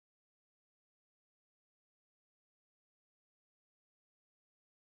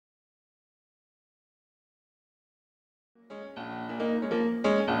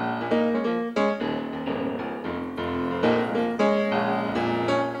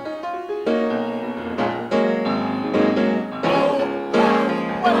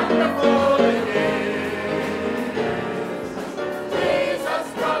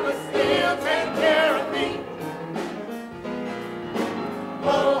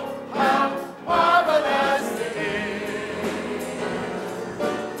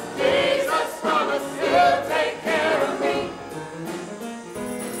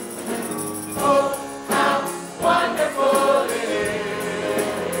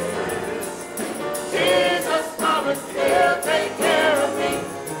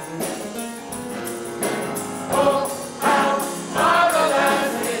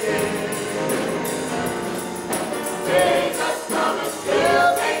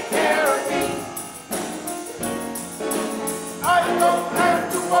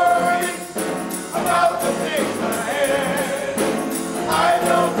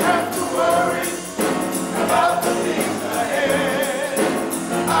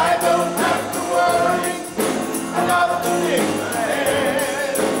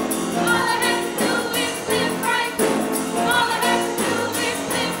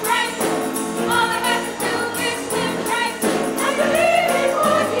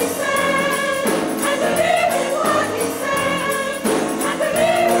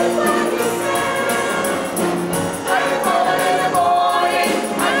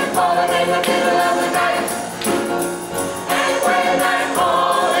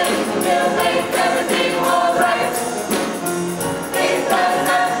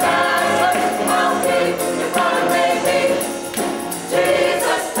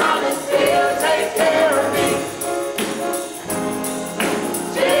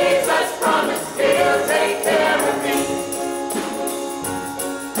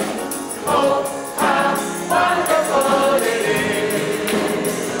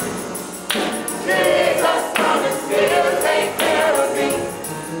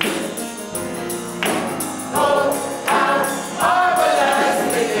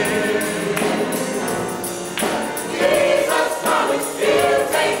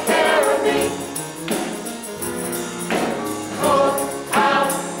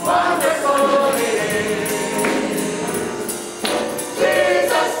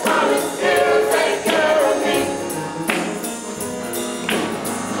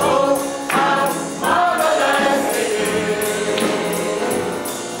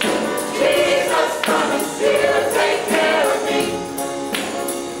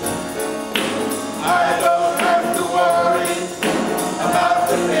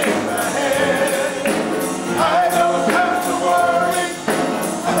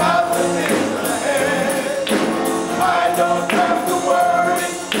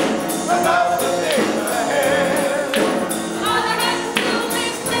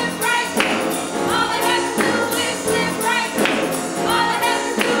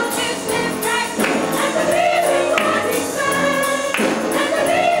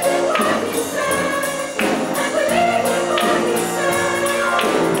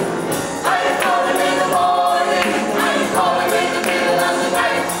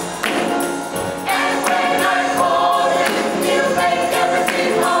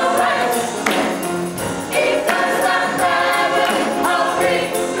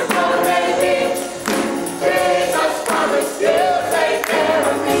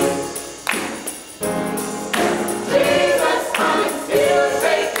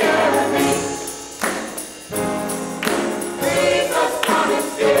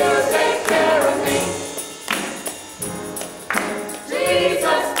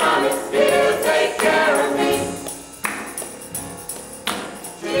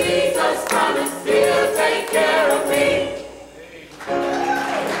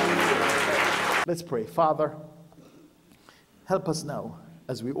pray. Father, help us now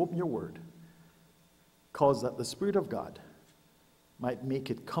as we open your word. Cause that the Spirit of God might make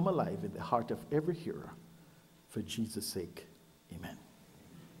it come alive in the heart of every hearer. For Jesus' sake, amen.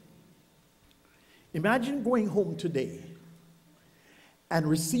 Imagine going home today and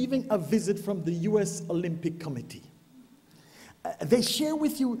receiving a visit from the U.S. Olympic Committee. They share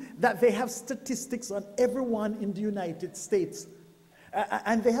with you that they have statistics on everyone in the United States.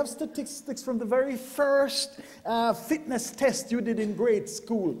 And they have statistics from the very first fitness test you did in grade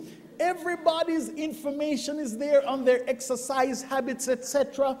school. Everybody's information is there on their exercise habits,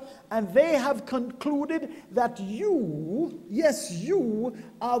 etc. And they have concluded that you, yes, you,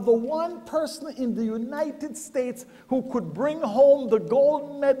 are the one person in the United States who could bring home the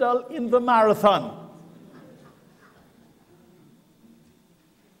gold medal in the marathon.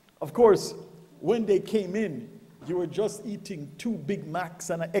 Of course, when they came in, you were just eating 2 Big Macs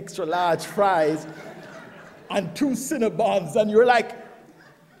and an extra large fries and 2 Cinnabons, and you're like,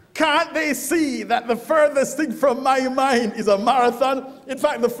 can't they see that the furthest thing from my mind is a marathon? In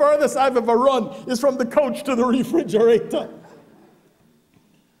fact, the furthest I've ever run is from the couch to the refrigerator.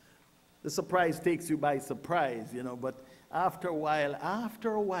 The surprise takes you by surprise, you know, but after a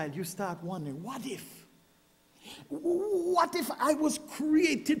while, you start wondering, what if? What if I was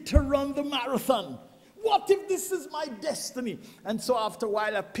created to run the marathon? What if this is my destiny? And so after a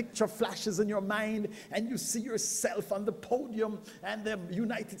while, a picture flashes in your mind, and you see yourself on the podium, and the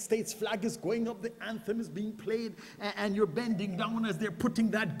United States flag is going up, the anthem is being played, and you're bending down as they're putting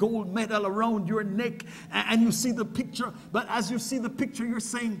that gold medal around your neck, and you see the picture. But as you see the picture, you're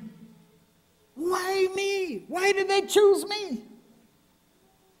saying, why me? Why did they choose me?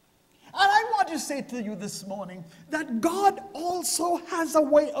 And I want to say to you this morning that God also has a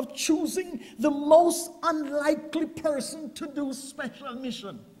way of choosing the most unlikely person to do special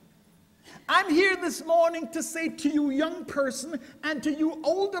mission. I'm here this morning to say to you, young person, and to you,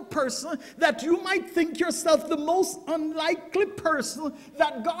 older person, that you might think yourself the most unlikely person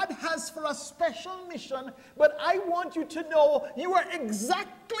that God has for a special mission, but I want you to know you are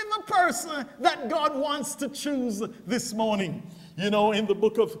exactly the person that God wants to choose this morning. You know, in the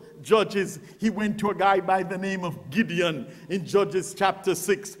book of Judges, he went to a guy by the name of Gideon in Judges chapter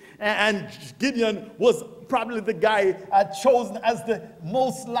 6. And Gideon was probably the guy chosen as the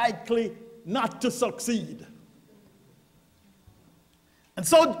most likely not to succeed. And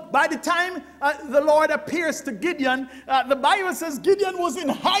so by the time the Lord appears to Gideon, the Bible says Gideon was in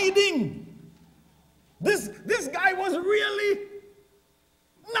hiding. This guy was really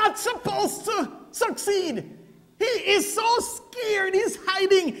not supposed to succeed. He is so scared, he's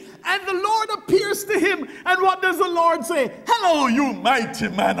hiding, and the Lord appears to him, and what does the Lord say? Hello, you mighty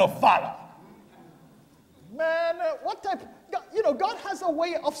man of valor. Man, what type, you know, God has a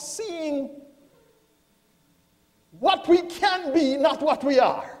way of seeing what we can be, not what we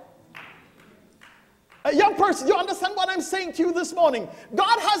are. A young person, you understand what I'm saying to you this morning?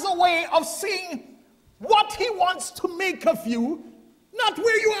 God has a way of seeing what he wants to make of you, not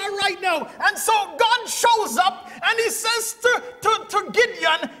where you are right now. And so God shows up and he says to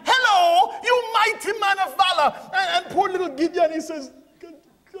Gideon, hello, you mighty man of valor. And poor little Gideon, he says,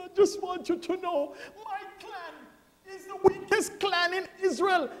 I just want you to know, my clan is the weakest clan in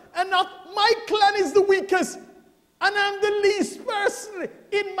Israel, and not my clan is the weakest. And I'm the least person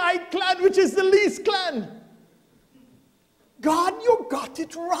in my clan, which is the least clan. God, you got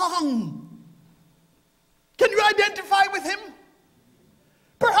it wrong. Can you identify with him?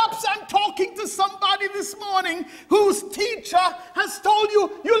 Perhaps I'm talking to somebody this morning whose teacher has told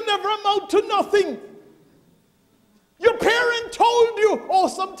you you'll never amount to nothing. Your parent told you, oh,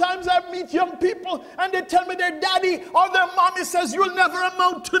 sometimes I meet young people and they tell me their daddy or their mommy says you'll never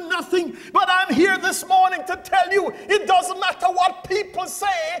amount to nothing. But I'm here this morning to tell you it doesn't matter what people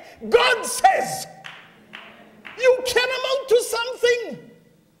say. God says you can amount to something.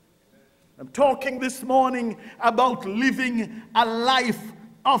 I'm talking this morning about living a life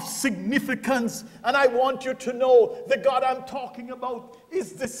of significance, and I want you to know the God I'm talking about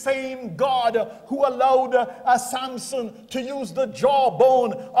is the same God who allowed Samson to use the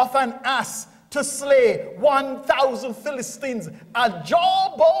jawbone of an ass to slay 1,000 Philistines, a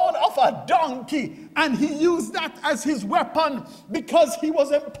jawbone of a donkey, and he used that as his weapon because he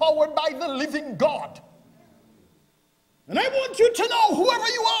was empowered by the living God. And I want you to know, whoever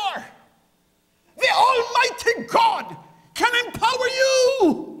you are, the Almighty God can empower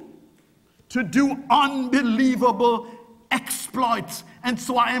you to do unbelievable exploits. And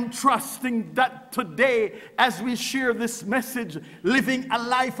so I am trusting that today, as we share this message, living a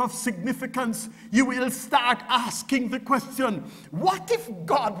life of significance, you will start asking the question, what if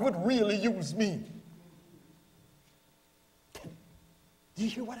God would really use me? You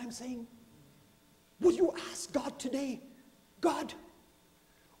hear what I'm saying? Would you ask God today, God,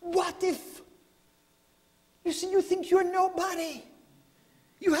 what if, you see, you think you're nobody.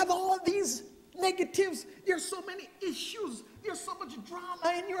 You have all these negatives. There's so many issues. There's so much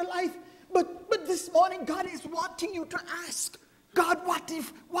drama in your life. But this morning, God is wanting you to ask, God, what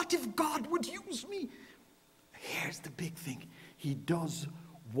if God would use me? Here's the big thing. He does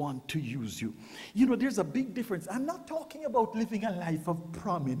want to use you. You know, there's a big difference. I'm not talking about living a life of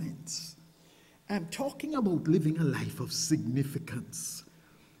prominence. I'm talking about living a life of significance.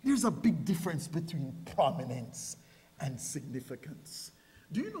 There's a big difference between prominence and significance.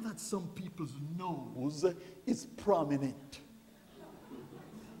 Do you know that some people's nose is prominent?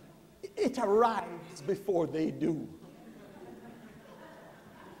 It arrives before they do.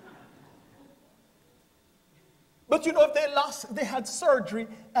 But you know, if they had surgery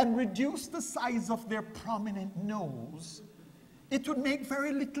and reduced the size of their prominent nose, it would make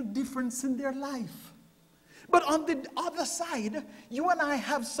very little difference in their life. But on the other side, you and I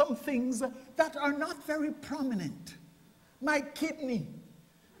have some things that are not very prominent. My kidney,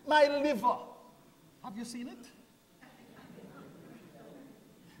 my liver. Have you seen it?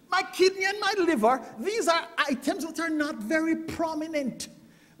 My kidney and my liver, these are items that are not very prominent,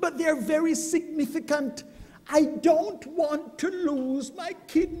 but they're very significant. I don't want to lose my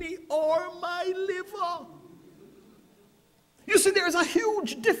kidney or my liver. You see, there's a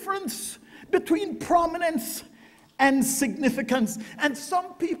huge difference between prominence and significance. And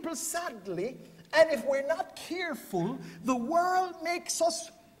some people, sadly, and if we're not careful, the world makes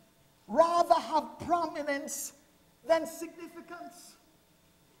us rather have prominence than significance.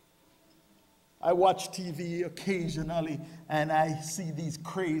 I watch TV occasionally and I see these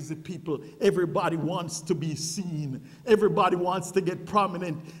crazy people. Everybody wants to be seen. Everybody wants to get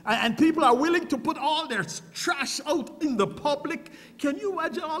prominent. And people are willing to put all their trash out in the public. Can you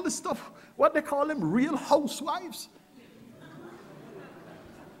imagine all this stuff? What they call them? Real housewives?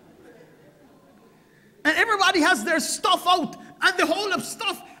 And everybody has their stuff out. And the whole of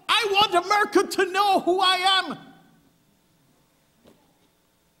stuff. I want America to know who I am.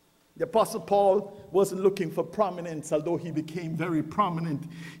 The Apostle Paul wasn't looking for prominence, although he became very prominent.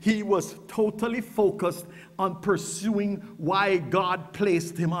 He was totally focused on pursuing why God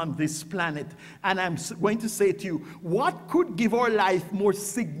placed him on this planet. And I'm going to say to you, what could give our life more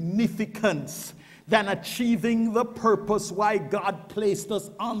significance than achieving the purpose why God placed us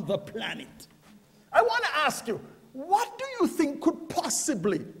on the planet? I want to ask you, what do you think could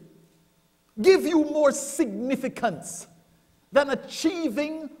possibly give you more significance than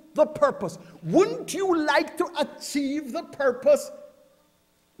achieving the purpose? Wouldn't you like to achieve the purpose?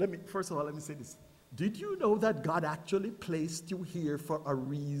 First of all, let me say this. Did you know that God actually placed you here for a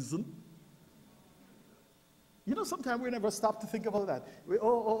reason? You know, sometimes we never stop to think about that.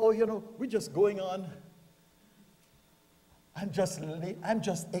 We're just going on. I'm just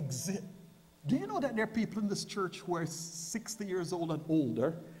exit. Do you know that there are people in this church who are 60 years old and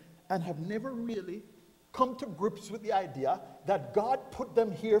older and have never really come to grips with the idea that God put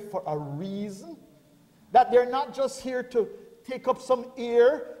them here for a reason? That they're not just here to take up some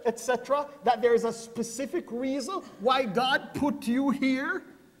air, etc. That there's a specific reason why God put you here.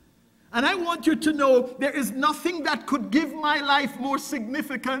 And I want you to know there is nothing that could give my life more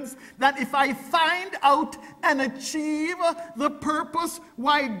significance than if I find out and achieve the purpose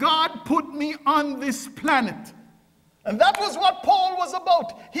why God put me on this planet. And that was what Paul was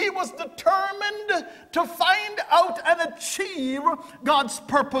about. He was determined to find out and achieve God's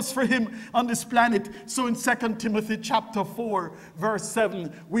purpose for him on this planet. So in 2 Timothy chapter 4, verse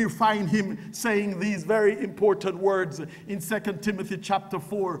 7, we find him saying these very important words. In 2 Timothy chapter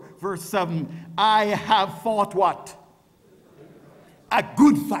 4, verse 7, I have fought what? A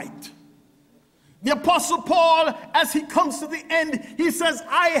good fight. The Apostle Paul, as he comes to the end, he says,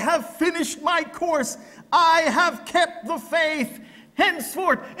 I have finished my course. I have kept the faith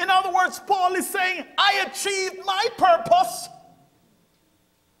henceforth. In other words, Paul is saying, I achieved my purpose.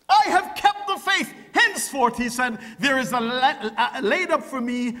 I have kept the faith. Henceforth, he said, there is laid up for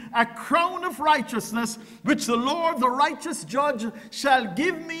me a crown of righteousness, which the Lord, the righteous judge, shall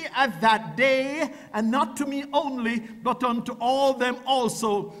give me at that day, and not to me only, but unto all them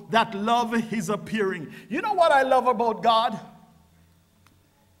also that love his appearing. You know what I love about God?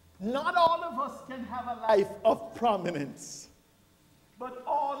 Not all of us can have a life of prominence, but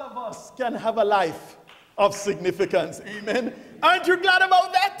all of us can have a life of significance. Amen. Aren't you glad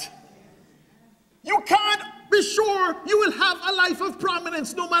about that? You can't be sure you will have a life of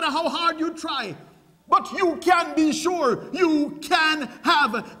prominence no matter how hard you try. But you can be sure you can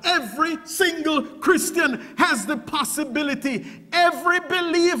have. Every single Christian has the possibility. every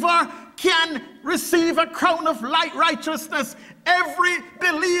believer can receive a crown of righteousness. Every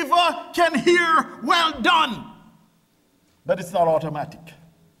believer can hear, well done. But it's not automatic.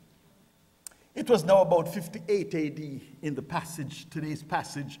 It was now about 58 AD in the passage, today's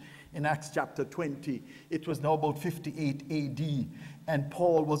passage in Acts chapter 20. It was now about 58 AD, and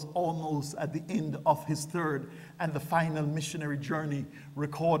Paul was almost at the end of his third and the final missionary journey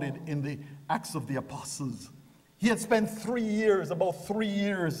recorded in the Acts of the Apostles. He had spent 3 years, about 3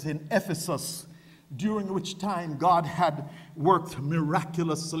 years in Ephesus, during which time God had worked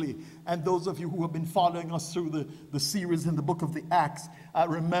miraculously. And those of you who have been following us through the series in the book of the Acts,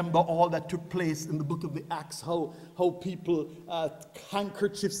 remember all that took place in the book of the Acts, how people,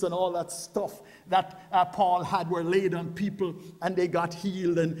 handkerchiefs and all that stuff that Paul had were laid on people and they got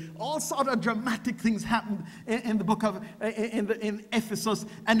healed, and all sort of dramatic things happened in the book of, in Ephesus,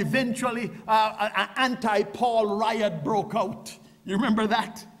 and eventually an anti-Paul riot broke out. You remember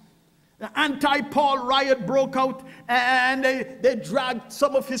that? The anti-Paul riot broke out, and they dragged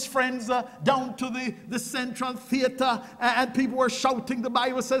some of his friends down to the Central Theater, and people were shouting, the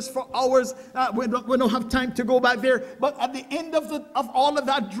Bible says, for hours. We don't have time to go back there. But at the end of all of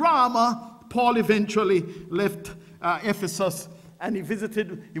that drama, Paul eventually left Ephesus, and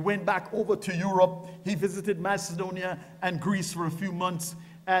he went back over to Europe. He visited Macedonia and Greece for a few months,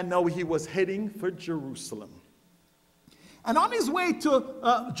 and now he was heading for Jerusalem. And on his way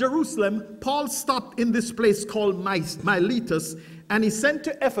to Jerusalem, Paul stopped in this place called Miletus, and he sent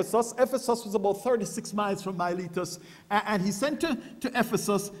to Ephesus. Ephesus was about 36 miles from Miletus, and he sent to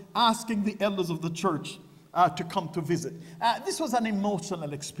Ephesus asking the elders of the church to come to visit. This was an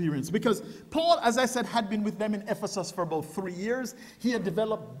emotional experience because Paul, as I said, had been with them in Ephesus for about 3 years. He had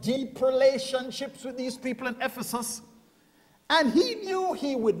developed deep relationships with these people in Ephesus, and he knew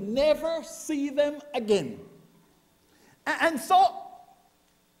he would never see them again. And so,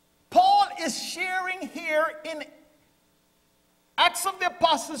 Paul is sharing here in Acts of the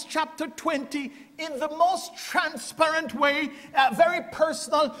Apostles chapter 20 in the most transparent way, very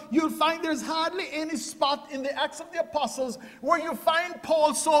personal. You'll find there's hardly any spot in the Acts of the Apostles where you find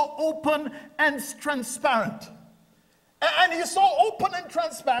Paul so open and transparent. And he's so open and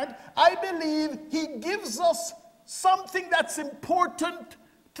transparent, I believe he gives us something that's important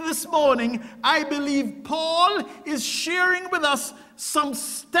this morning. I believe Paul is sharing with us some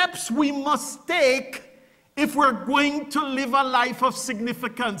steps we must take if we're going to live a life of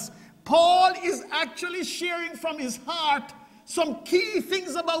significance. Paul is actually sharing from his heart some key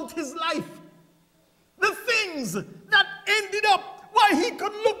things about his life. The things that ended up why he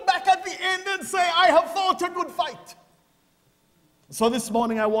could look back at the end and say, I have fought a good fight. So this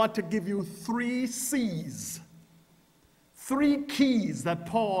morning I want to give you 3 C's. 3 keys that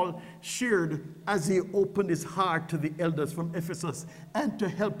Paul shared as he opened his heart to the elders from Ephesus. And to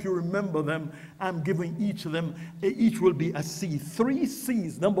help you remember them, I'm giving each of them, each will be a C. 3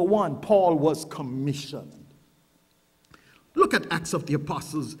 C's. Number 1, Paul was commissioned. Look at Acts of the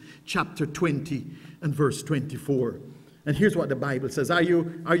Apostles, chapter 20 and verse 24. And here's what the Bible says. Are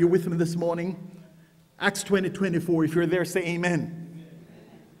you with me this morning? Acts 20:24. If you're there, say amen.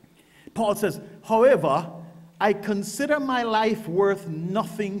 Paul says, however, I consider my life worth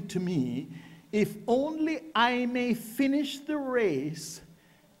nothing to me, if only I may finish the race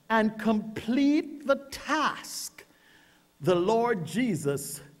and complete the task the Lord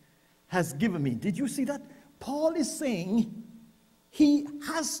Jesus has given me. Did you see that? Paul is saying he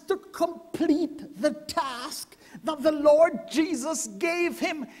has to complete the task that the Lord Jesus gave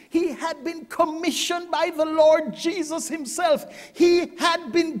him. He had been commissioned by the Lord Jesus himself. He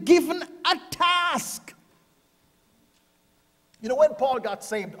had been given a task. You know, when Paul got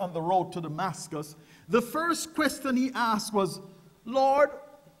saved on the road to Damascus, the first question he asked was, Lord,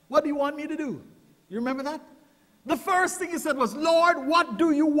 what do you want me to do? You remember that? The first thing he said was, Lord, what do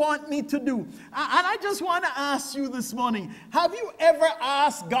you want me to do? And I just want to ask you this morning, have you ever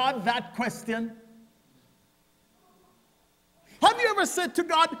asked God that question? Have you ever said to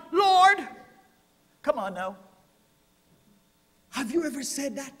God, Lord, come on now. Have you ever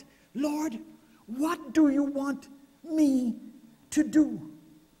said that? Lord, what do you want me to do?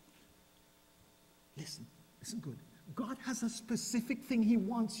 Listen good. God has a specific thing he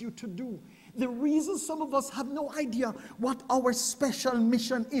wants you to do. The reason some of us have no idea what our special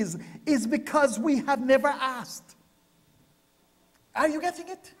mission is because we have never asked. Are you getting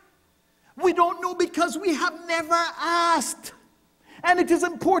it? We don't know because we have never asked. And it is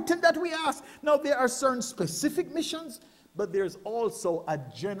important that we ask. Now, there are certain specific missions, but there's also a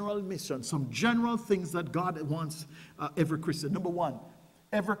general mission, some general things that God wants every Christian. Number 1,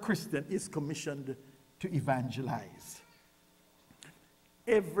 every Christian is commissioned to evangelize.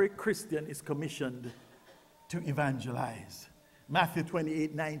 every Christian is commissioned to evangelize. Matthew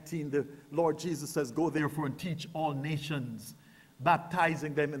 28:19, the Lord Jesus says, go therefore and teach all nations,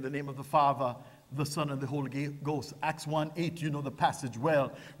 baptizing them in the name of the Father, the Son, and the Holy Ghost. Acts 1:8, you know the passage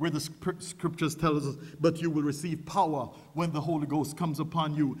well, where the scriptures tell us, but you will receive power when the Holy Ghost comes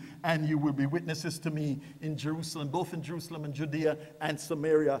upon you, and you will be witnesses to me in Jerusalem, both in Jerusalem and Judea and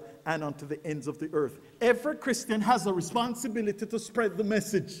Samaria, and unto the ends of the earth. Every Christian has a responsibility to spread the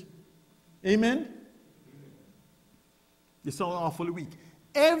message. Amen? You sound awfully weak.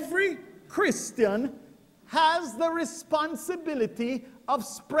 Every Christian has the responsibility of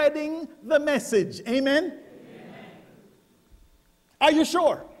spreading the message. Amen? Amen. Are you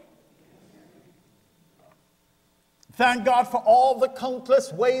sure? Thank God for all the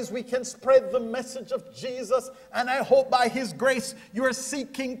countless ways we can spread the message of Jesus, and I hope by His grace you are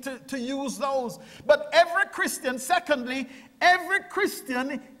seeking to use those. But every Christian, secondly, every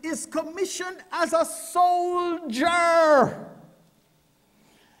Christian is commissioned as a soldier.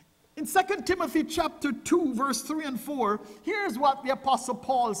 In 2 Timothy chapter 2, verse 3 and 4, here's what the Apostle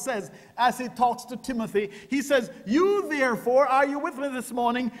Paul says as he talks to Timothy. He says, you therefore, are you with me this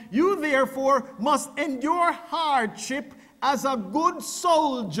morning? You therefore must endure hardship as a good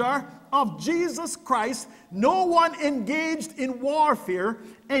soldier of Jesus Christ. No one engaged in warfare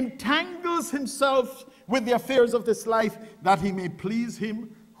entangles himself with the affairs of this life, that he may please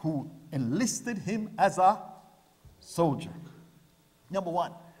him who enlisted him as a soldier. Number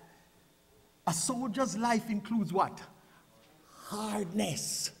one, a soldier's life includes what?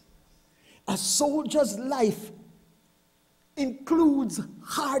 Hardness. A soldier's life includes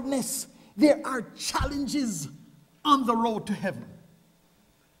hardness. There are challenges on the road to heaven.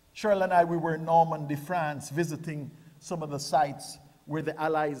 Cheryl and I, we were in Normandy, France, visiting some of the sites where the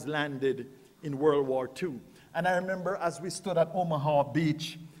Allies landed in World War II. And I remember as we stood at Omaha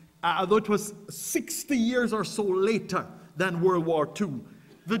Beach, although it was 60 years or so later than World War II,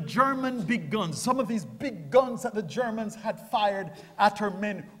 the German big guns, some of these big guns that the Germans had fired at our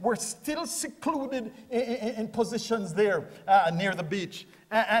men, were still secluded in positions there near the beach.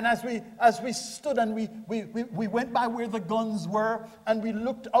 And as we stood and we went by where the guns were, and we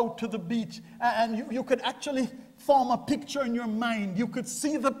looked out to the beach, and you could actually form a picture in your mind. You could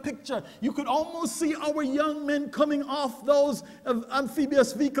see the picture. You could almost see our young men coming off those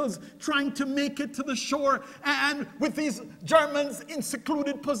amphibious vehicles trying to make it to the shore, and with these Germans in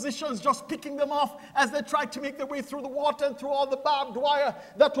secluded positions just picking them off as they tried to make their way through the water and through all the barbed wire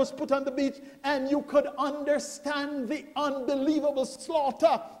that was put on the beach. And you could understand the unbelievable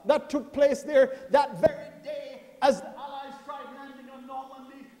slaughter that took place there that very day as the Allies tried landing on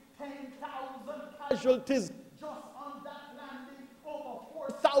Normandy. 10,000 casualties.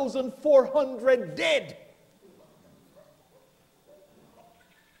 4,400 dead.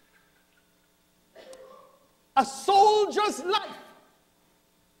 A soldier's life.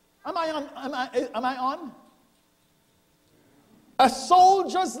 Am I on? A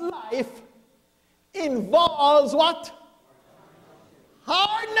soldier's life involves what?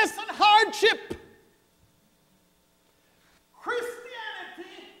 Hardness and hardship.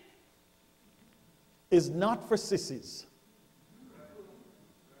 Christianity is not for sissies.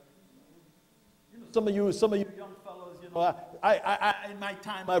 Some of you young fellows, you know, I in my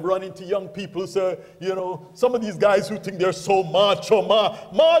time I've run into young people, so, you know, some of these guys who think they're so macho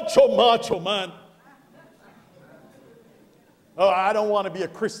man. Oh, I don't want to be a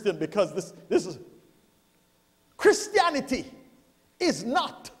Christian because this is Christianity is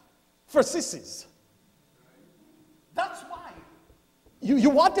not for sissies. That's why you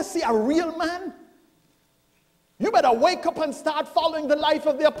want to see a real man? You better wake up and start following the life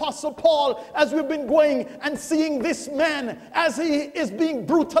of the Apostle Paul as we've been going and seeing this man as he is being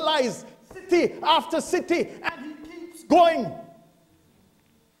brutalized city after city, and he keeps going.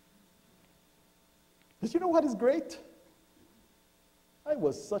 But you know what is great? I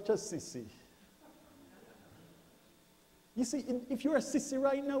was such a sissy. You see, if you're a sissy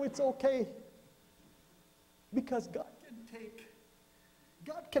right now, it's okay. Because God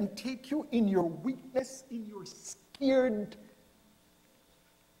can take you in your weakness, in your scared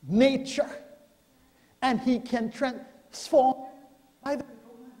nature, and He can transform. I don't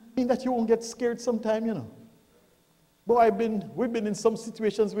mean that you won't get scared sometime, you know. Boy, we've been in some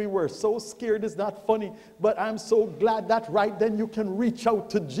situations we were so scared it's not funny, but I'm so glad that right then you can reach out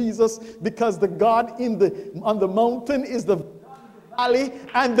to Jesus, because the God on the mountain is the valley,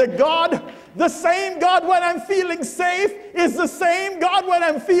 and the same God when I'm feeling safe is the same God when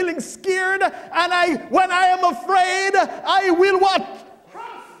I'm feeling scared, and when I am afraid, I will what?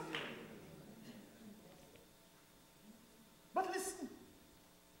 Trust. But listen,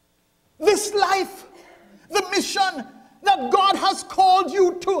 this life, the mission that God has called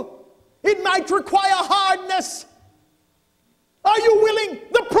you to, it might require hardness. Are you willing?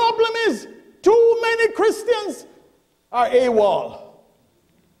 The problem is, too many Christians are AWOL.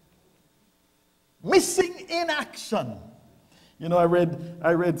 Missing in action. You know, I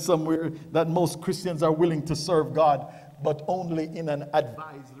read somewhere that most Christians are willing to serve God, but only in an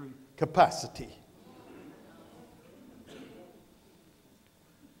advisory capacity.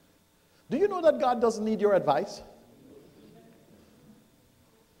 Do you know that God doesn't need your advice?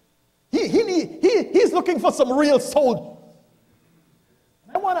 He's looking for some real soul.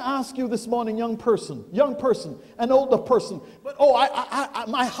 I want to ask you this morning, young person, an older person, but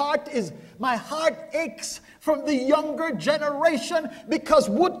my heart aches from the younger generation, because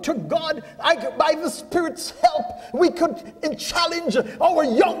would to God, by the Spirit's help, we could challenge our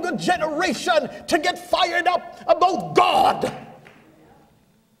younger generation to get fired up about God.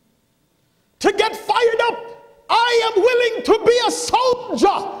 To get fired up. I am willing to be a soldier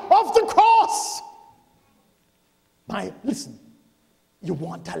of the cross. Listen, you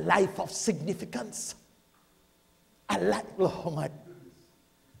want a life of significance? Oh my goodness.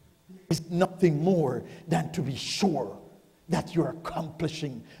 It's nothing more than to be sure that you're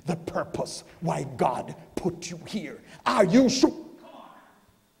accomplishing the purpose why God put you here. Are you sure? Come on.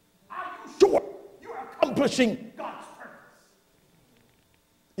 Are you sure you're accomplishing God's purpose?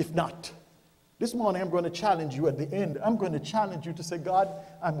 If not, this morning I'm going to challenge you at the end. I'm going to challenge you to say, God,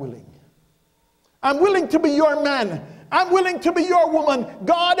 I'm willing. I'm willing to be your man. I'm willing to be your woman.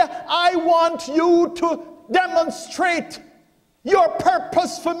 God, I want you to demonstrate your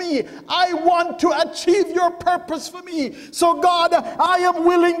purpose for me. I want to achieve your purpose for me. So God, I am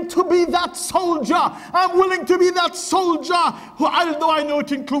willing to be that soldier. I'm willing to be that soldier who, although I know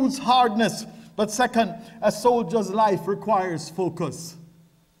it includes hardness. But second, a soldier's life requires focus.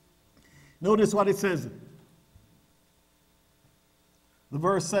 Notice what it says. The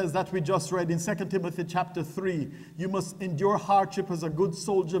verse says that we just read in 2 Timothy chapter 3, you must endure hardship as a good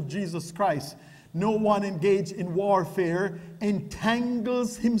soldier of Jesus Christ. No one engaged in warfare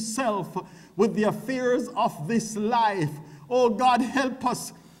entangles himself with the affairs of this life. Oh God, help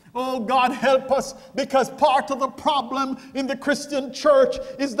us. Oh God, help us, because part of the problem in the Christian church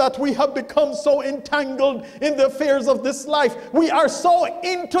is that we have become so entangled in the affairs of this life. We are so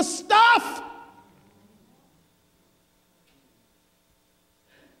into stuff.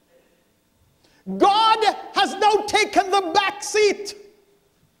 God has now taken the back seat,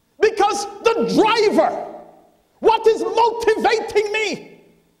 because the driver, what is motivating me,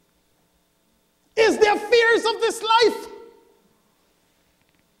 is the affairs of this life.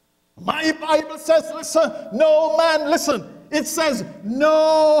 My Bible says, listen, no man, listen, it says,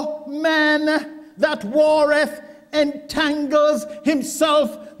 no man that warreth entangles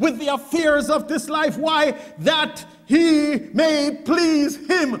himself with the affairs of this life. Why? That he may please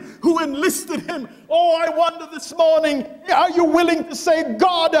him who enlisted him. Oh, I wonder this morning, are you willing to say,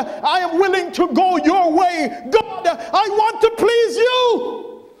 God, I am willing to go your way. God, I want to please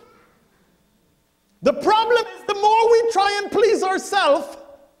you. The problem is, the more we try and please ourselves,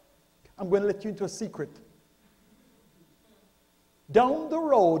 I'm going to let you into a secret. Down the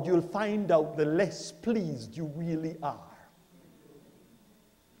road, you'll find out the less pleased you really are.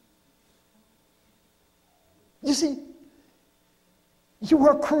 You see, you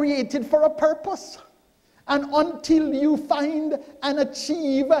were created for a purpose. And until you find and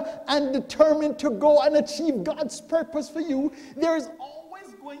achieve and determine to go and achieve God's purpose for you, there's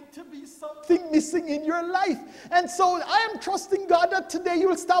always going to be something missing in your life. And so I am trusting God that today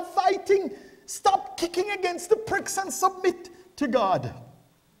you'll stop fighting, stop kicking against the pricks, and submit to God.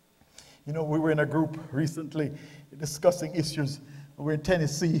 You know, we were in a group recently discussing issues. We were in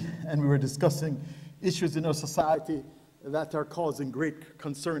Tennessee, and we were discussing issues in our society that are causing great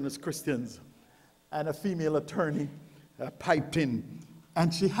concern as Christians. And a female attorney piped in,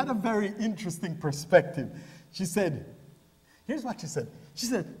 and she had a very interesting perspective. She said, here's what she said. She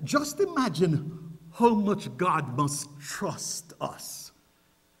said, just imagine how much God must trust us.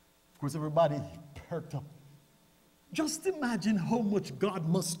 Of course, everybody perked up. Just imagine how much God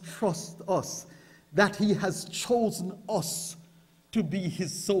must trust us, that he has chosen us to be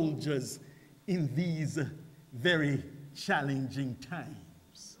his soldiers in these very challenging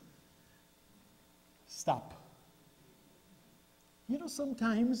times. Stop. You know,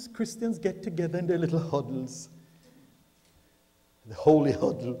 sometimes Christians get together in their little huddles, the holy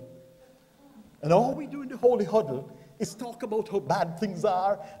huddle, and all we do in the holy huddle is talk about how bad things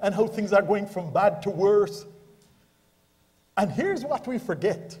are and how things are going from bad to worse. And here's what we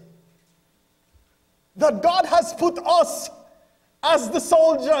forget: that God has put us as the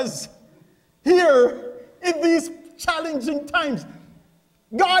soldiers. here in these challenging times.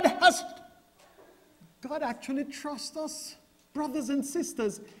 God actually trusts us, brothers and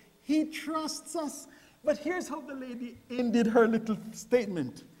sisters. He trusts us. But here's how the lady ended her little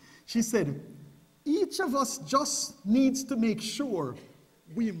statement. She said, each of us just needs to make sure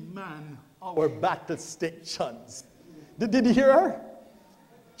we man our battle stations. Did you hear her?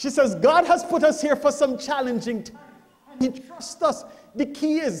 She says, God has put us here for some challenging times. He trusts us. The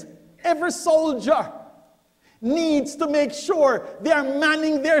key is every soldier needs to make sure they are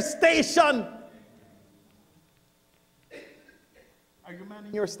manning their station. Are you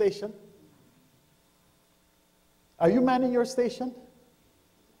manning your station? Are you manning your station?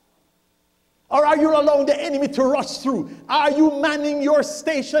 Or are you allowing the enemy to rush through? Are you manning your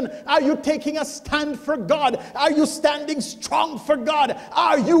station? Are you taking a stand for God? Are you standing strong for God?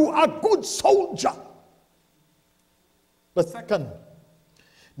 Are you a good soldier? But second,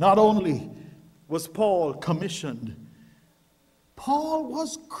 not only was Paul commissioned, Paul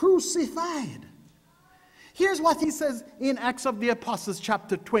was crucified. Here's what he says in Acts of the Apostles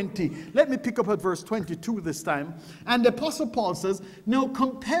chapter 20. Let me pick up at verse 22 this time. And the Apostle Paul says, now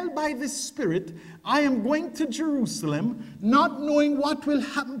compelled by the Spirit, I am going to Jerusalem, not knowing what will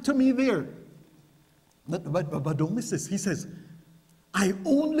happen to me there. But don't miss this. He says, I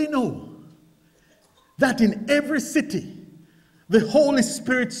only know that in every city, the Holy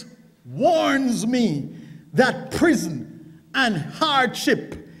Spirit warns me that prison and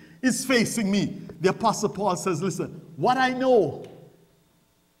hardship is facing me. The Apostle Paul says, listen, what I know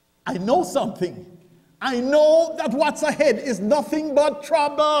something. I know that what's ahead is nothing but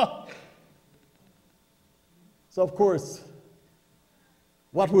trouble. So of course,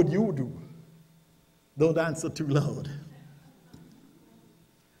 what would you do? Don't answer too loud.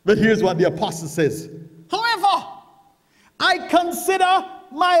 But here's what the apostle says. However, I consider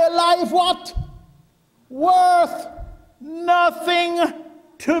my life what? Worth nothing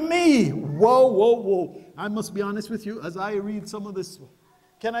to me. Whoa, whoa, whoa. I must be honest with you as I read some of this.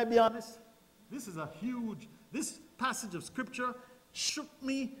 Can I be honest? This passage of scripture shook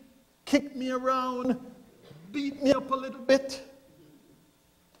me, kicked me around, beat me up a little bit.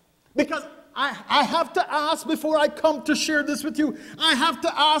 Because I have to ask before I come to share this with you. I have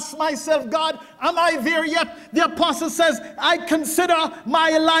to ask myself, God, am I there yet? The apostle says, I consider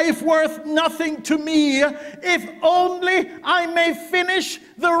my life worth nothing to me, if only I may finish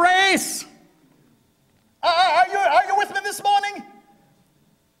the race. Are you with me this morning?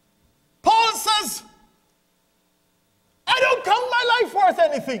 Paul says, I don't count my life worth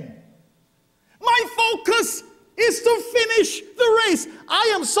anything. My focus is to finish the race.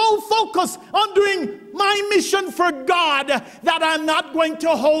 I am so focused on doing my mission for God that I'm not going to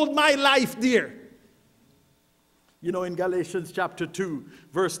hold my life dear. You know, in Galatians chapter 2,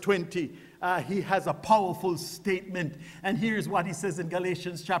 verse 20, he has a powerful statement. And here's what he says in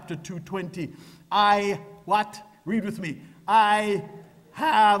Galatians chapter 2:20. Read with me. I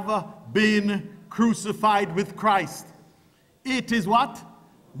have been crucified with Christ. It is what?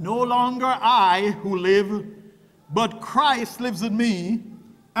 No longer I who live, but Christ lives in me,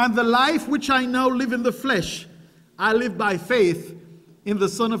 and the life which I now live in the flesh, I live by faith in the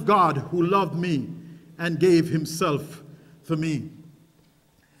Son of God who loved me and gave himself for me.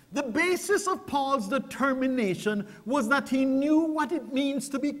 The basis of Paul's determination was that he knew what it means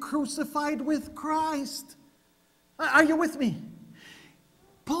to be crucified with Christ. Are you with me?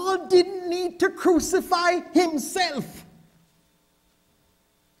 Paul didn't need to crucify himself.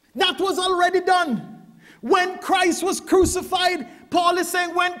 That was already done. When Christ was crucified, Paul is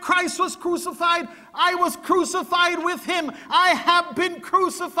saying, when Christ was crucified, I was crucified with him. I have been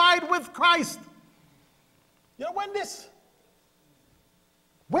crucified with Christ. You know, when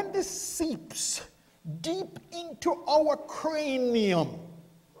this seeps deep into our cranium,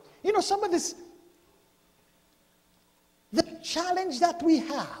 you know, some of this, the challenge that we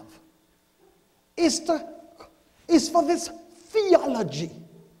have is for this theology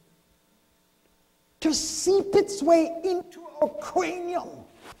to seep its way into our cranium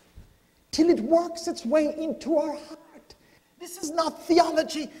till it works its way into our heart. This is not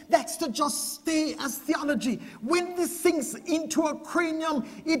theology that's to just stay as theology. When this sinks into our cranium,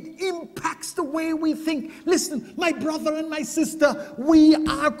 it impacts the way we think. Listen, my brother and my sister, we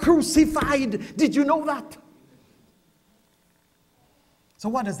are crucified. Did you know that? So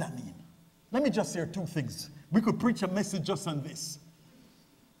what does that mean? Let me just share two things. We could preach a message just on this.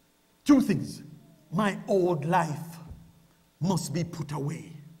 Two things. My old life must be put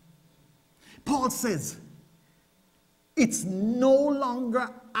away. Paul says, it's no longer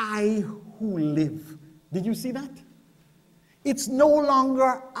I who live. Did you see that? It's no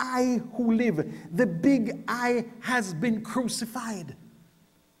longer I who live. The big I has been crucified.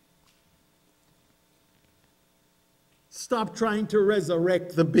 Stop trying to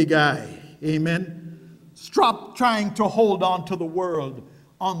resurrect the big I. Amen. Stop trying to hold on to the world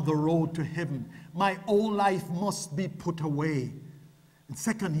on the road to heaven. My old life must be put away. And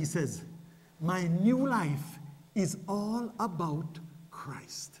second, he says, my new life is all about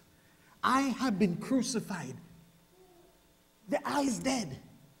Christ. I have been crucified. The I is dead.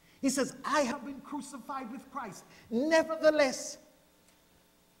 He says, I have been crucified with Christ. Nevertheless,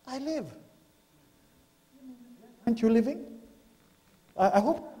 I live. Aren't you living? I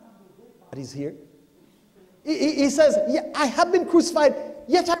hope he's here. He says, yeah, I have been crucified,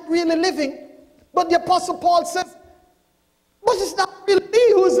 yet I'm really living. But the Apostle Paul says, but it's not really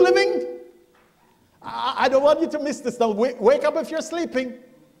me who's living. I don't want you to miss this now. Wake up if you're sleeping.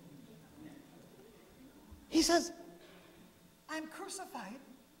 He says, I'm crucified,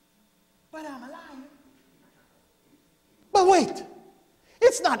 but I'm alive. But wait,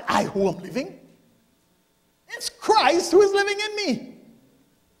 it's not I who am living. It's Christ who is living in me.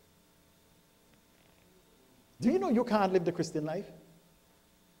 Do you know you can't live the Christian life?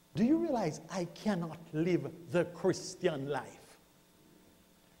 Do you realize I cannot live the Christian life?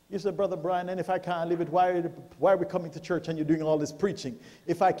 You said, Brother Brian, and if I can't live it, why are we coming to church and you're doing all this preaching?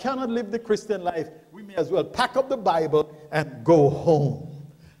 If I cannot live the Christian life, we may as well pack up the Bible and go home.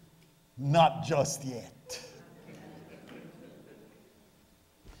 Not just yet.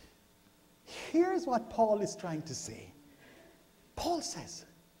 Here's what Paul is trying to say. Paul says,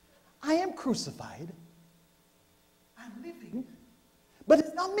 I am crucified. I'm living. But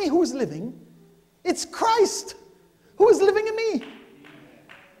it's not me who is living. It's Christ who is living in me.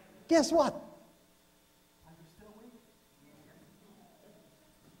 Guess what? Are you still awake?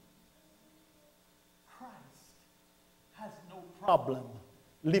 Christ has no problem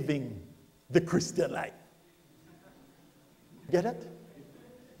living the Christian life. Get it?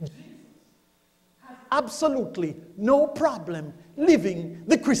 Jesus has absolutely no problem living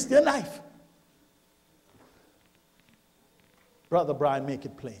the Christian life. Brother Brian, make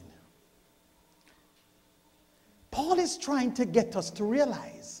it plain. Paul is trying to get us to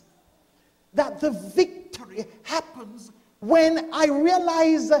realize that the victory happens when I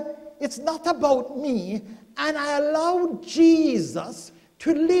realize it's not about me and I allow Jesus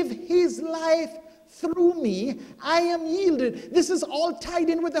to live his life through me. I am yielded. This is all tied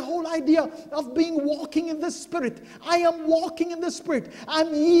in with the whole idea of being walking in the Spirit. I am walking in the Spirit.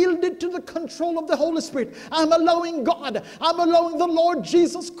 I'm yielded to the control of the Holy Spirit. I'm allowing God, I'm allowing the Lord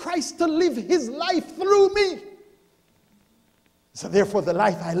Jesus Christ to live his life through me. So therefore the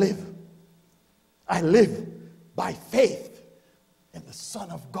life I live by faith in the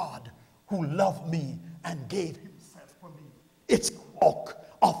Son of God who loved me and gave himself for me. It's a walk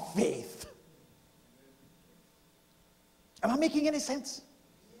of faith. Am I making any sense?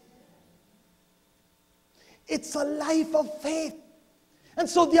 It's a life of faith. And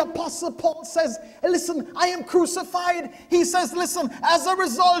so the Apostle Paul says, listen, I am crucified. He says, listen, as a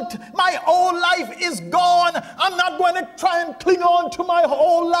result, my whole life is gone. I'm not going to try and cling on to my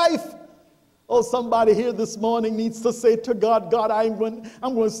whole life. Oh, somebody here this morning needs to say to God, God, I'm going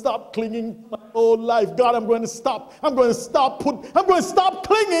to stop clinging my whole life. God, I'm going to stop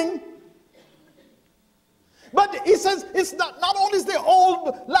clinging. But he says, it's not only is the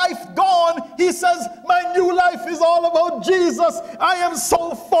old life gone, he says, my new life is all about Jesus. I am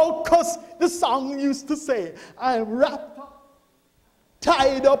so focused. The song used to say, I am wrapped up,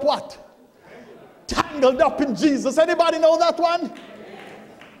 tied up what? Tangled up in Jesus. Anybody know that one?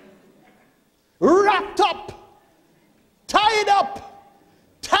 Wrapped up, tied up,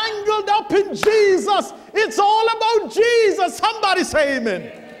 tangled up in Jesus. It's all about Jesus. Somebody say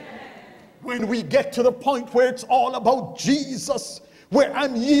amen. When we get to the point where it's all about Jesus, where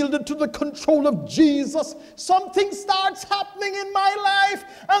I'm yielded to the control of Jesus, something starts happening in my life,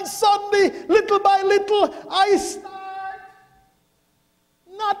 and suddenly, little by little, I start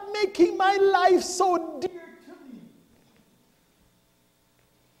not making my life so dear to me.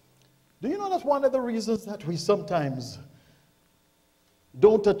 Do you know that's one of the reasons that we sometimes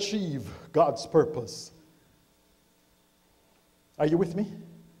don't achieve God's purpose? Are you with me?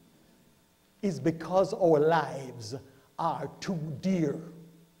 Is because our lives are too dear.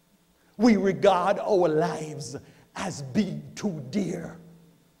 We regard our lives as being too dear.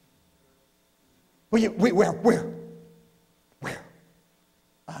 Where?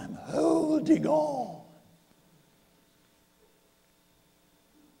 I'm holding on.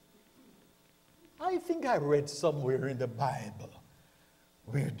 I think I read somewhere in the Bible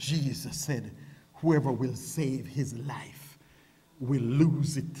where Jesus said, whoever will save his life will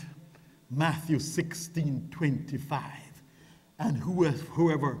lose it. Matthew 16:25. And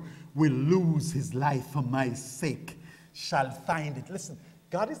whoever will lose his life for my sake shall find it. Listen,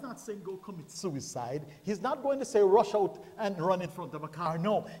 God is not saying go commit suicide. He's not going to say rush out and run in front of a car.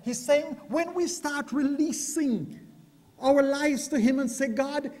 No, he's saying when we start releasing our lives to him and say,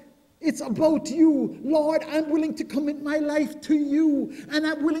 God, it's about you. Lord, I'm willing to commit my life to you. And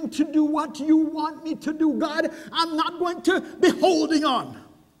I'm willing to do what you want me to do. God, I'm not going to be holding on.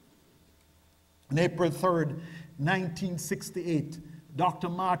 On April 3rd, 1968, Dr.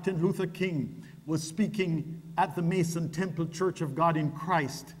 Martin Luther King was speaking at the Mason Temple Church of God in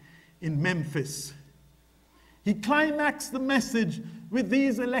Christ in Memphis. He climaxed the message with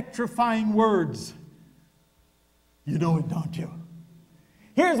these electrifying words. You know it, don't you?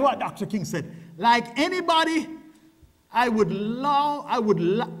 Here's what Dr. King said. Like anybody, I would like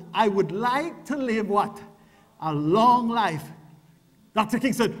to live what? A long life. Dr.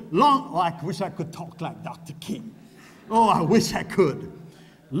 King said, oh, I wish I could talk like Dr. King. Oh, I wish I could.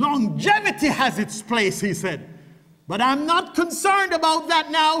 Longevity has its place, he said. But I'm not concerned about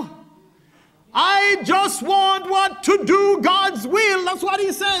that now. I just want what to do God's will. That's what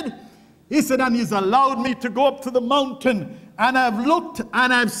he said. He said, and he's allowed me to go up to the mountain, and I've looked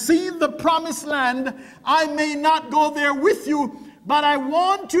and I've seen the promised land. I may not go there with you, but I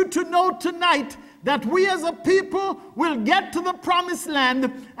want you to know tonight that we as a people will get to the promised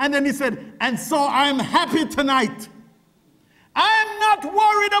land. And then he said, and so I'm happy tonight. I'm not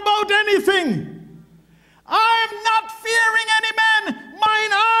worried about anything. I'm not fearing any man.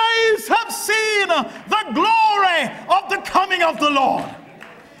 Mine eyes have seen the glory of the coming of the Lord.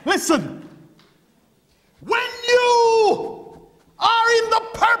 Listen, when you are in the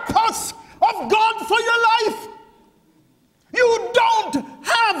purpose of God for your life, you don't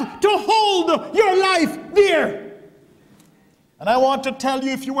have to hold your life dear. And I want to tell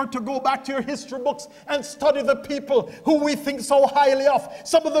you, if you were to go back to your history books and study the people who we think so highly of,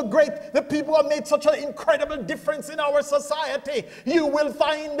 some of the people who have made such an incredible difference in our society, you will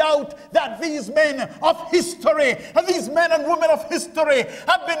find out that these men of history, and these men and women of history,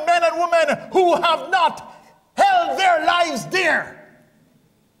 have been men and women who have not held their lives dear.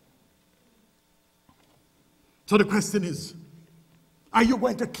 So the question is, are you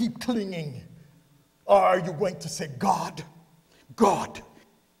going to keep clinging? Or are you going to say, God,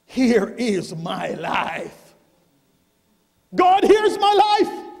 here is my life. God, here's my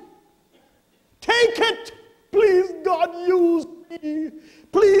life. Take it. Please, God, use me.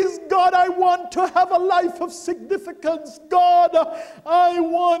 Please, God, I want to have a life of significance. God, I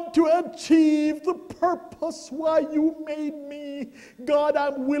want to achieve the purpose why you made me. God,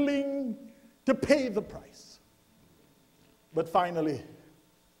 I'm willing to pay the price. But finally,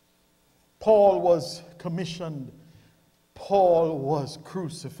 Paul was commissioned. Paul was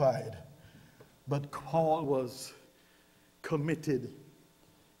crucified, but Paul was committed.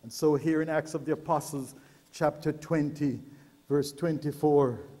 And so here in Acts of the Apostles, chapter 20, verse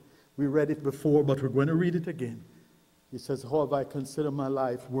 24, we read it before, but we're going to read it again. He says, how have I considered my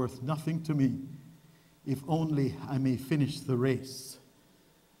life worth nothing to me, if only I may finish the race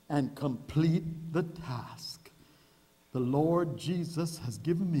and complete the task the Lord Jesus has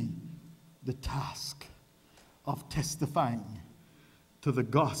given me, the task of testifying to the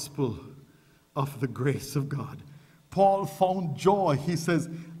gospel of the grace of God. Paul found joy. He says,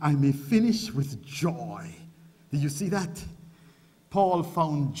 I may finish with joy. Do you see that? Paul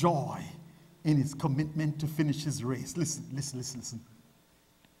found joy in his commitment to finish his race. Listen, listen, listen, listen.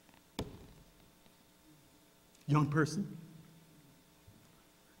 Young person,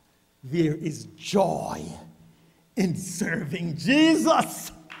 there is joy in serving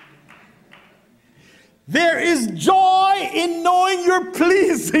Jesus. There is joy in knowing you're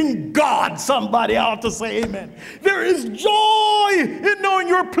pleasing God. Somebody ought to say amen. There is joy in knowing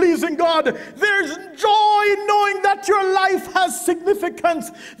you're pleasing God. There's joy in knowing that your life has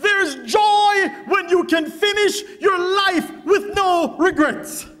significance. There's joy when you can finish your life with no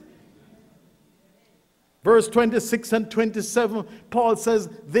regrets. Verse 26 and 27, Paul says,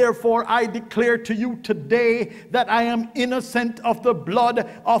 therefore I declare to you today that I am innocent of the blood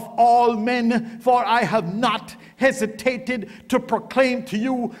of all men, for I have not hesitated to proclaim to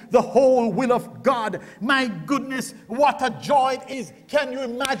you the whole will of God. My goodness, what a joy it is. Can you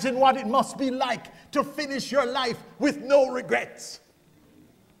imagine what it must be like to finish your life with no regrets?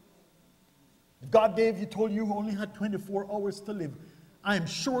 God told you only had 24 hours to live. I'm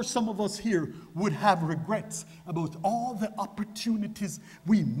sure some of us here would have regrets about all the opportunities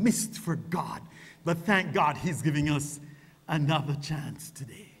we missed for God. But thank God he's giving us another chance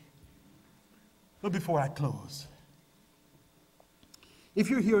today. But before I close, If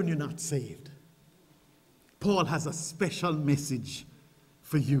you're here and you're not saved, Paul has a special message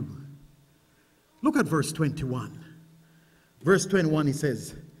for you. Look at verse 21. Verse 21, he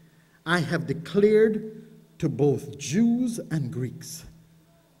says, I have declared to both Jews and Greeks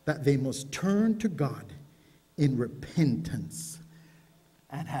that they must turn to God in repentance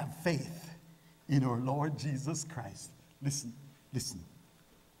and have faith in our Lord Jesus Christ. Listen, listen.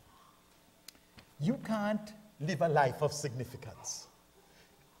 You can't live a life of significance.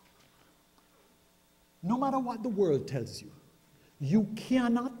 No matter what the world tells you, you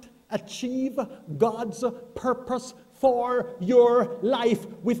cannot achieve God's purpose for your life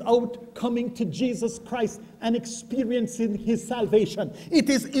without coming to Jesus Christ and experiencing his salvation. It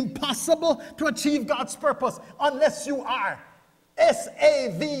is impossible to achieve God's purpose unless you are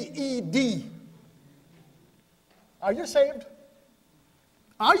saved. Are you saved?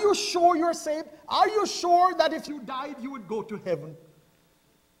 Are you sure you're saved? Are you sure that if you died, you would go to heaven?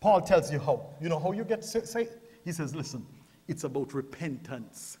 Paul tells you how. You know how you get saved? He says, listen, it's about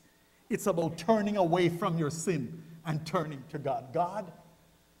repentance. It's about turning away from your sin and turning to God. God,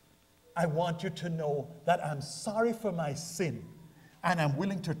 I want you to know that I'm sorry for my sin, and I'm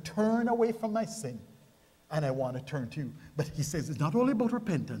willing to turn away from my sin, and I want to turn to you. But he says it's not only about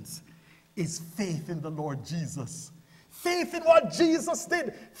repentance, it's faith in the Lord Jesus. Faith in what Jesus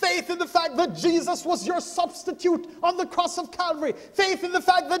did. Faith in the fact that Jesus was your substitute on the cross of Calvary. Faith in the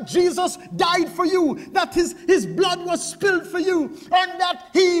fact that Jesus died for you, that his blood was spilled for you, and that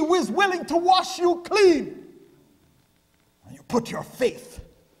he was willing to wash you clean. And you put your faith,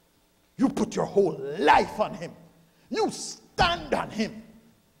 you put your whole life on him. You stand on him.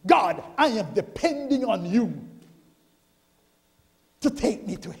 God, I am depending on you to take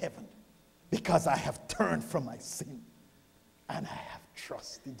me to heaven because I have turned from my sin. And I have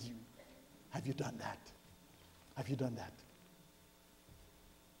trusted you. Have you done that? Have you done that?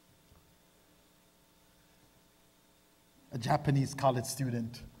 A Japanese college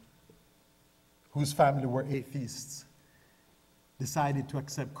student whose family were atheists decided to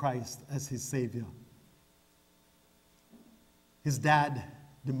accept Christ as his Savior. His dad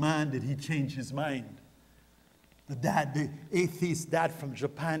demanded he change his mind. The atheist dad from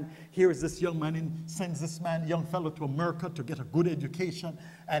Japan, here is this young man and sends this young fellow to America to get a good education,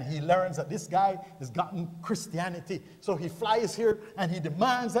 and he learns that this guy has gotten Christianity. So he flies here and he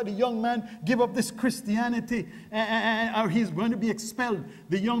demands that the young man give up this Christianity or he's going to be expelled.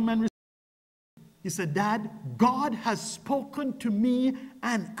 The young man, he said, Dad, God has spoken to me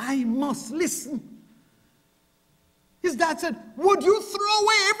and I must listen. His dad said, would you throw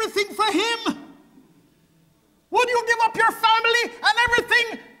away everything for him? Would you give up your family and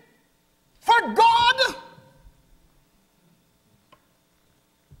everything for God?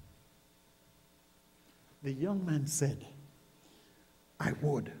 The young man said, I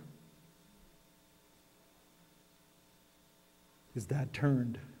would. His dad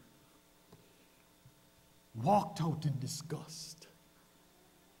turned, walked out in disgust.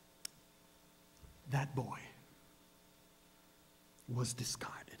 That boy was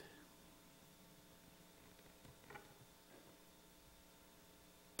discarded.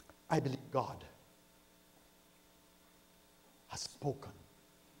 I believe God has spoken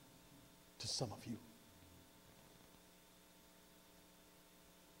to some of you.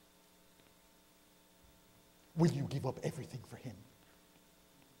 Will you give up everything for him?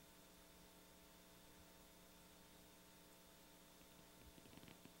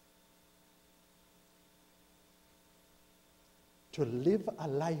 To live a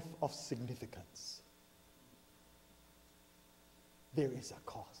life of significance, there is a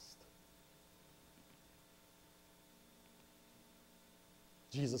cost.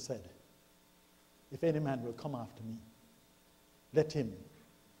 Jesus said, if any man will come after me, let him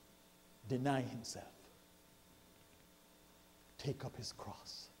deny himself, take up his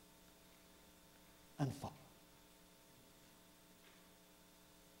cross, and follow.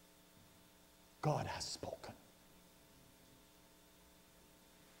 God has spoken.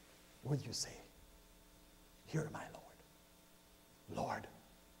 Will you say, here my Lord. Lord,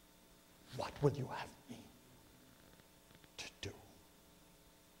 what will you have me to do?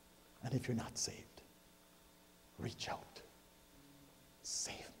 And if you're not saved, reach out.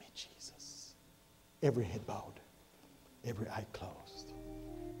 Save me, Jesus. Every head bowed, every eye closed.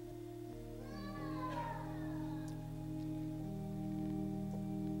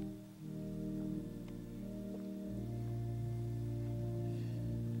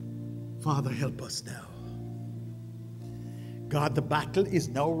 Father, help us now. God, the battle is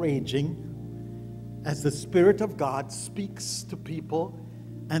now raging as the Spirit of God speaks to people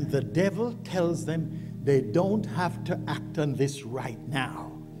and the devil tells them They don't have to act on this right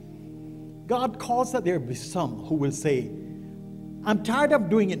now. God calls that there be some who will say, I'm tired of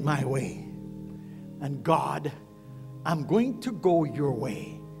doing it my way. And God, I'm going to go your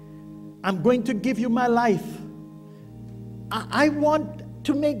way. I'm going to give you my life. I want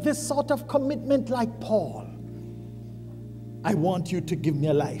to make this sort of commitment like Paul. I want you to give me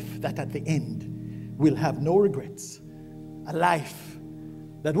a life that at the end will have no regrets. A life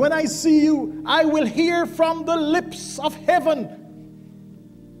that when I see you, I will hear from the lips of heaven,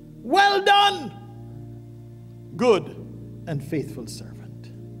 well done, good and faithful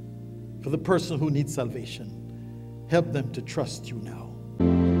servant. For the person who needs salvation, help them to trust you now.